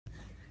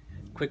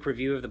quick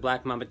review of the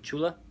black Mamba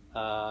Tchula.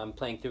 I'm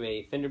playing through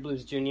a Fender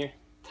Blues Junior,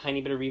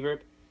 tiny bit of reverb,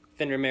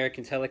 Fender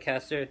American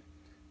Telecaster,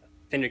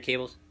 Fender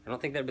cables. I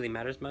don't think that really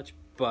matters much,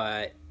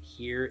 but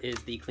here is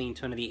the clean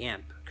tone of the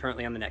amp,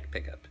 currently on the neck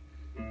pickup.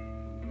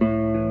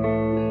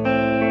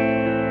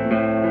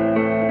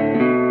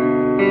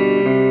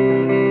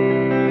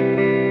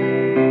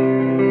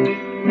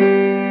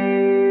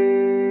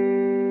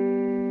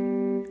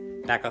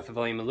 Back off the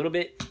volume a little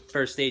bit.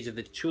 First stage of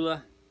the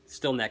Tchula,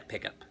 still neck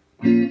pickup.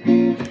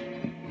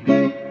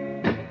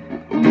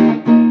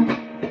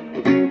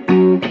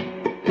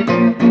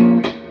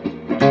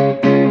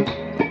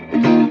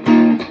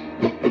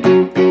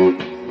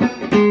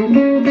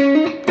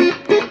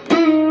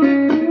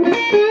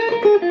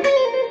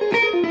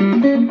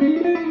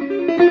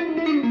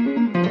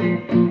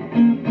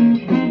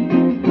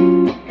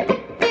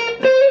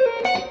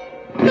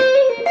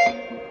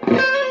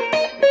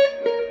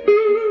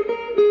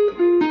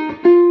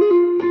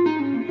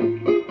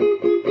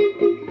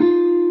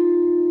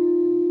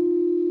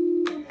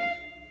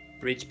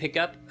 Bridge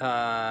pickup,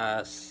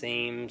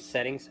 same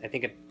settings. I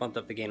think I bumped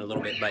up the gain a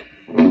little bit, but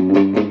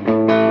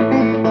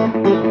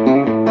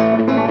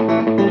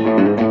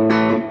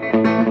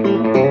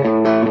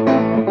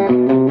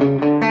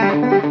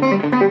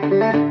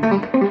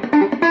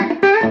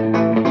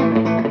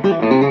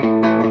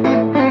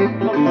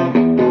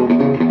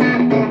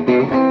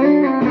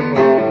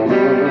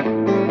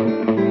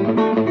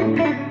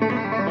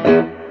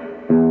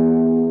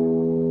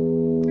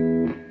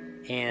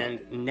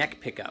and neck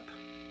pickup.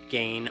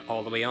 Gain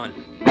all the way on.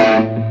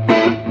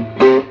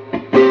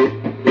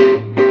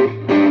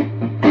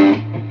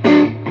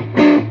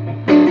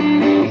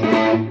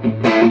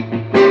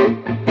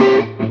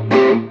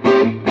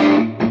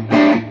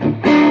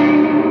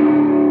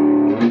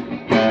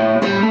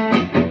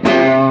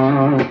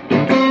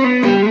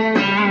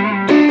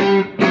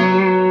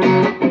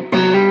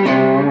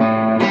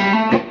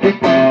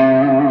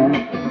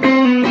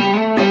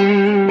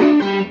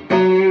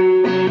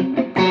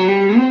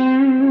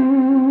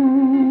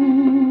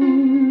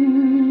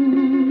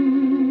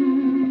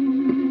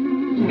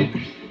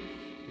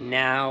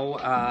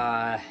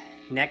 Now,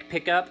 neck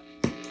pickup,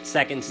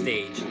 second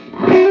stage.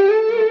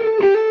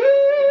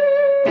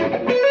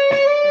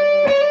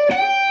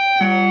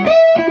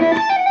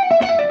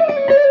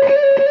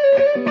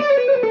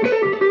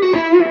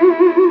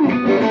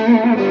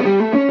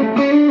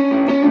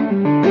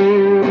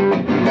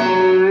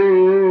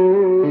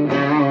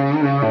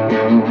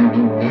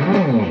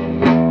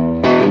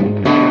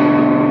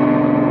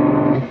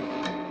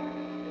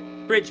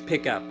 Bridge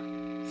pickup,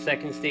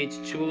 second stage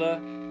Tchula,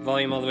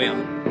 volume all the way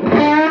on.